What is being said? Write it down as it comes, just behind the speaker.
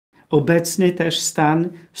obecny też stan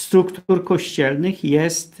struktur kościelnych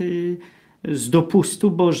jest z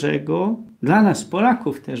dopustu Bożego dla nas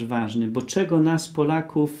Polaków też ważny, bo czego nas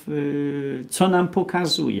Polaków, co nam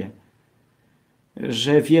pokazuje?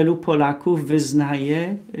 Że wielu Polaków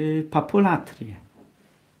wyznaje papolatrię.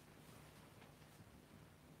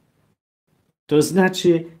 To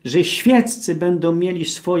znaczy, że świeccy będą mieli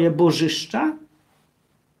swoje bożyszcza,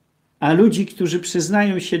 a ludzi, którzy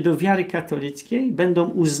przyznają się do wiary katolickiej, będą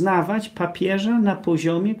uznawać papieża na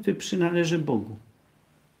poziomie, który przynależy Bogu.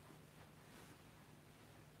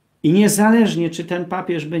 I niezależnie, czy ten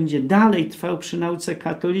papież będzie dalej trwał przy nauce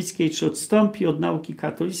katolickiej, czy odstąpi od nauki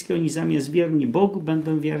katolickiej, oni zamiast wierni Bogu,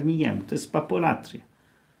 będą wierni Jemu. To jest papolatria.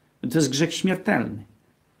 To jest grzech śmiertelny.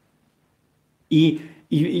 I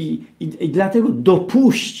dlatego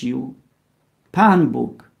dopuścił Pan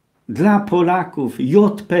Bóg dla Polaków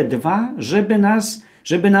JP2,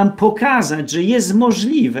 żeby nam pokazać, że jest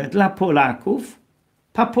możliwe dla Polaków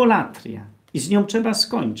papolatria. I z nią trzeba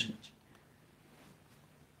skończyć.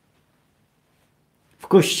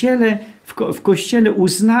 W Kościele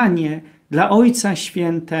uznanie dla Ojca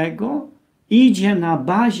Świętego idzie na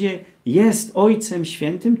bazie jest Ojcem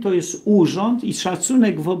Świętym, to jest urząd i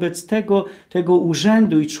szacunek wobec tego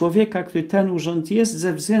urzędu i człowieka, który ten urząd jest,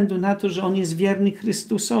 ze względu na to, że on jest wierny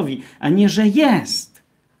Chrystusowi, a nie, że jest.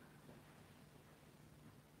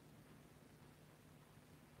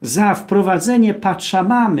 Za wprowadzenie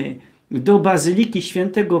patrzamamy do Bazyliki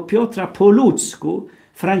Świętego Piotra po ludzku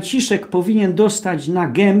Franciszek powinien dostać na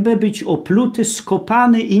gębę, być opluty,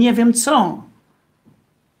 skopany i nie wiem co.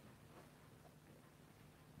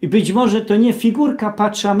 I być może to nie figurka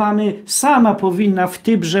patrzamamy sama powinna w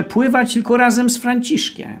Tybrze pływać, tylko razem z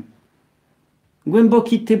Franciszkiem.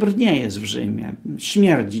 Głęboki Tybr nie jest w Rzymie.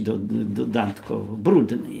 Śmierdzi dodatkowo,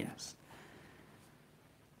 brudny jest.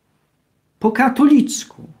 Po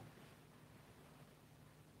katolicku.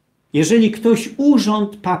 Jeżeli ktoś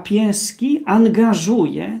urząd papieski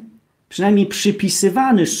angażuje, przynajmniej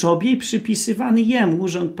przypisywany sobie i przypisywany jemu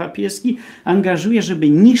urząd papieski, angażuje, żeby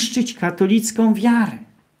niszczyć katolicką wiarę.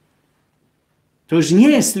 To już nie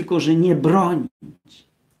jest tylko, że nie bronić.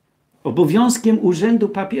 Obowiązkiem urzędu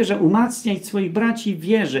papieża umacniać swoich braci w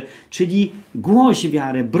wierze, czyli głoś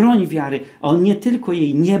wiarę, broń wiary, a on nie tylko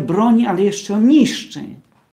jej nie broni, ale jeszcze ją niszczy.